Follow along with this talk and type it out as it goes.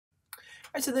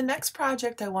right, so the next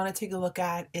project I want to take a look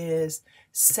at is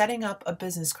setting up a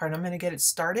business card. I'm going to get it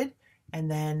started and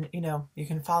then, you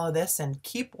can follow this and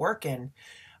keep working.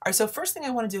 All right, so first thing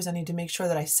I want to do is I need to make sure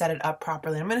that I set it up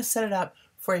properly. I'm going to set it up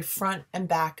for a front and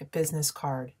back business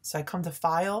card. So I come to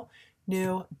File,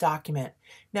 New, Document.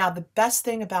 Now, the best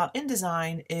thing about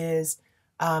InDesign is,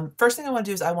 first thing I want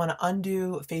to do is I want to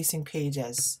undo facing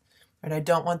pages. Right, I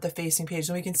don't want the facing pages.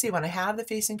 And we can see when I have the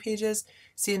facing pages,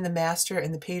 see in the master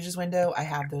and the pages window, I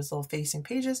have those little facing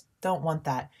pages. Don't want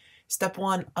that. Step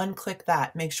one, unclick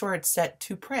that. Make sure it's set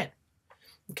to print.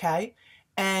 Okay.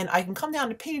 And I can come down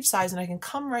to page size and I can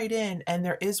come right in and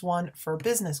there is one for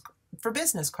business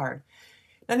card.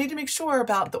 Now I need to make sure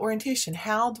about the orientation.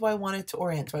 How do I want it to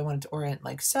orient? Do I want it to orient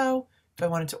like so? Do I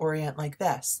want it to orient like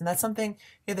this? And that's something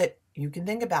that you can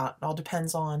think about. It all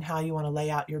depends on how you want to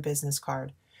lay out your business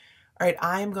card. All right,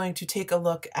 I'm going to take a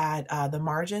look at the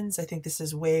margins. I think this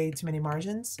is way too many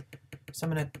margins. So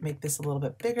I'm going to make this a little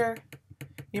bit bigger.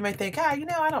 You might think,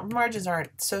 margins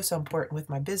aren't so important with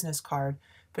my business card,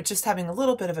 but just having a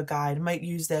little bit of a guide, might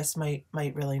use this, might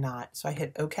really not. So I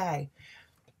hit OK.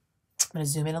 I'm going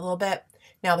to zoom in a little bit.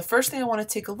 Now, the first thing I want to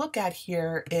take a look at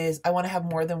here is I want to have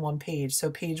more than one page.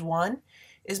 So page 1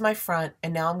 is my front,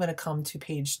 and now I'm going to come to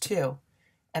page 2.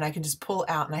 And I can just pull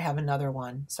out and I have another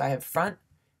one. So I have front,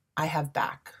 I have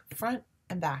back, front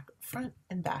and back, front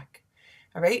and back.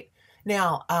 All right.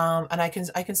 Now, and I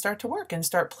can start to work and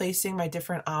start placing my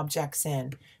different objects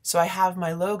in. So I have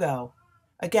my logo.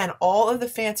 Again, all of the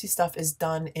fancy stuff is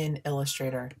done in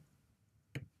Illustrator.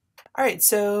 All right,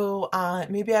 so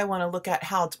maybe I want to look at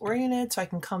how it's oriented. So I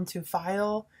can come to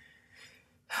File,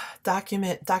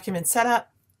 Document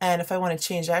Setup. And if I want to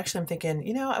change, I'm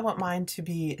thinking, I want mine to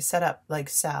be set up like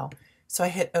so. So I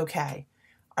hit OK.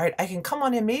 All right, I can come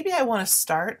on in. Maybe I want to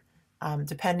start,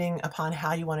 depending upon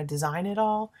how you want to design it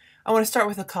all. I want to start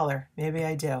with a color. Maybe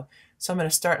I do. So I'm going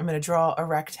to draw a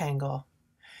rectangle.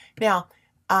 Now,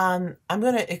 I'm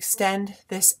going to extend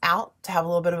this out to have a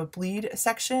little bit of a bleed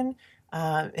section.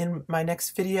 In my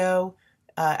next video,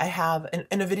 I have,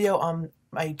 in a video on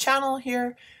my channel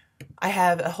here, I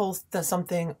have a whole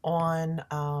something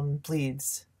on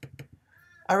bleeds.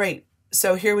 All right,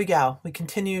 so here we go. We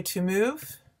continue to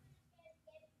move.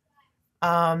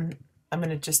 I'm going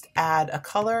to just add a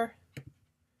color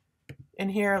in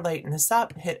here, lighten this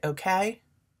up, hit OK.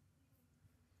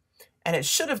 And it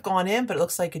should have gone in, but it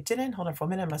looks like it didn't. Hold on for a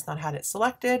minute, I must not have it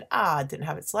selected. Didn't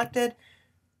have it selected.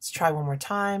 Let's try one more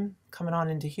time. Coming on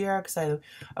into here because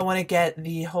I want to get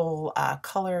the whole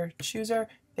color chooser.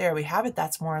 There we have it.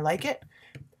 That's more like it.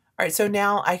 All right, so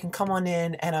now I can come on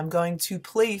in and I'm going to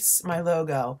place my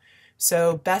logo.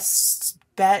 So best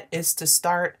bet is to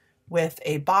start with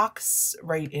a box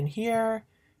right in here.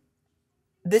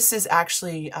 This is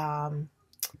actually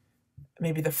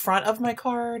maybe the front of my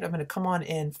card. I'm going to come on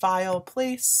in File,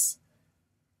 Place,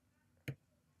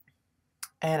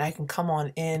 and I can come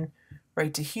on in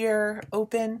right to here,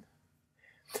 Open.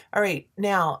 All right,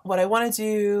 now what I want to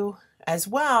do as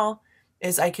well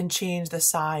is I can change the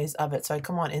size of it. So I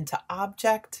come on into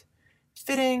Object,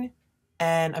 Fitting,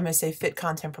 and I'm going to say Fit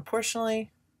Content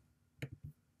Proportionally.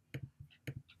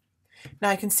 Now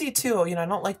I can see too, I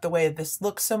don't like the way this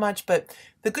looks so much, but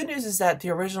the good news is that the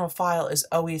original file is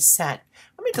always sent.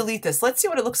 Let me delete this. Let's see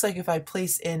what it looks like if I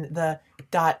place in the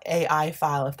 .ai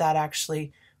file, if that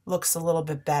actually looks a little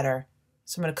bit better.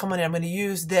 So I'm going to come on in, I'm going to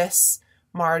use this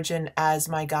margin as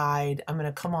my guide. I'm going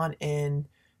to come on in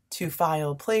to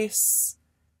File, Place,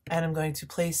 and I'm going to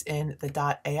place in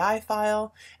the .ai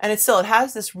file. And it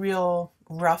has this real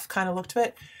rough kind of look to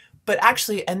it, but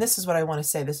actually, and this is what I want to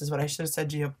say, this is what I should have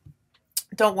said to you.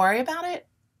 Don't worry about it.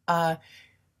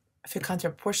 Fit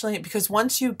content proportionally, because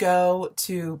once you go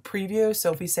to preview,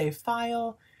 so if we say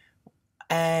File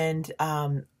and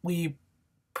we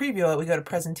preview it, we go to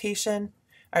Presentation.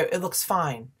 All right, it looks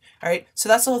fine. All right, so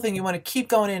that's the whole thing. You want to keep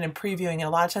going in and previewing, and a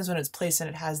lot of times when it's placed in,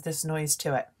 it has this noise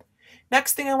to it.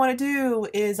 Next thing I want to do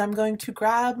is I'm going to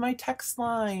grab my text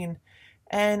line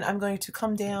and I'm going to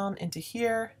come down into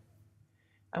here.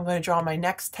 I'm going to draw my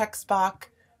next text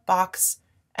box.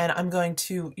 And I'm going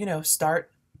to, start,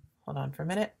 hold on for a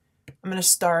minute. I'm going to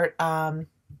start, maybe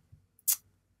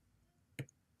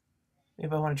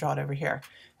I want to draw it over here.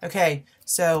 Okay,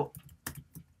 so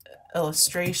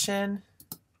illustration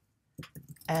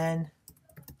and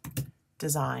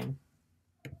design.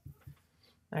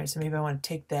 All right, so maybe I want to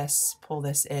take this, pull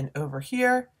this in over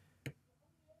here.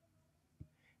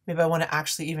 Maybe I want to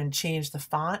actually even change the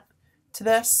font to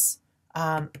this.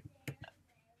 I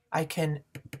can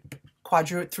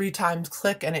quadruped 3 times,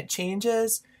 click, and it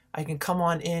changes. I can come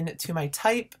on in to my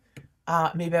type.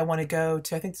 Maybe I want to go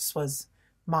to, I think this was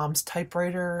mom's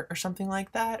typewriter or something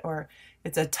like that, or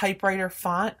it's a typewriter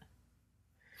font.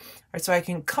 All right, so I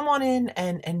can come on in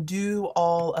and do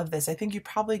all of this. I think you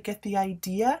probably get the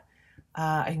idea.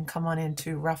 I can come on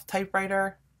into rough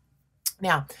typewriter.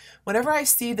 Now, whenever I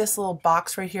see this little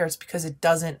box right here, it's because it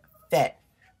doesn't fit.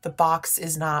 The box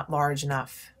is not large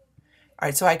enough. All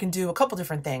right, so I can do a couple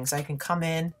different things. I can come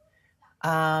in,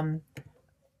 I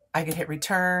can hit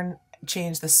return,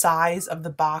 change the size of the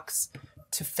box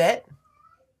to fit.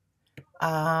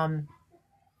 I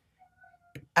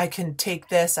can take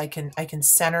this, I can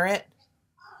center it.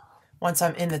 Once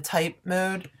I'm in the type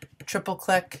mode, triple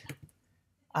click,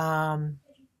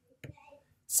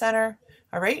 center.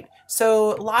 All right,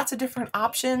 so lots of different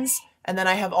options. And then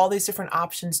I have all these different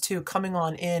options too, coming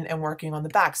on in and working on the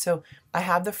back. So I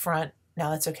have the front. Now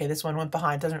that's okay. This one went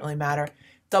behind, doesn't really matter.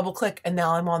 Double click and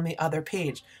now I'm on the other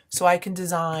page. So I can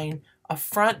design a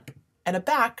front and a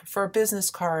back for a business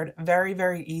card very,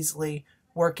 very easily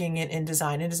working in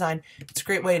InDesign. InDesign, it's a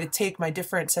great way to take my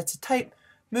different sets of type,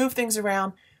 move things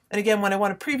around. And again, when I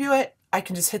want to preview it, I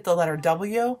can just hit the letter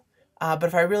W. But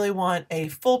if I really want a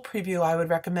full preview, I would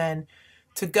recommend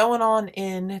to going on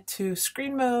into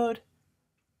screen mode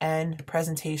and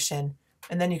presentation.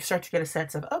 And then you start to get a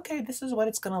sense of, okay, this is what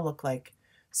it's going to look like.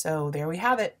 So there we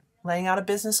have it, laying out a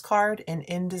business card in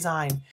InDesign.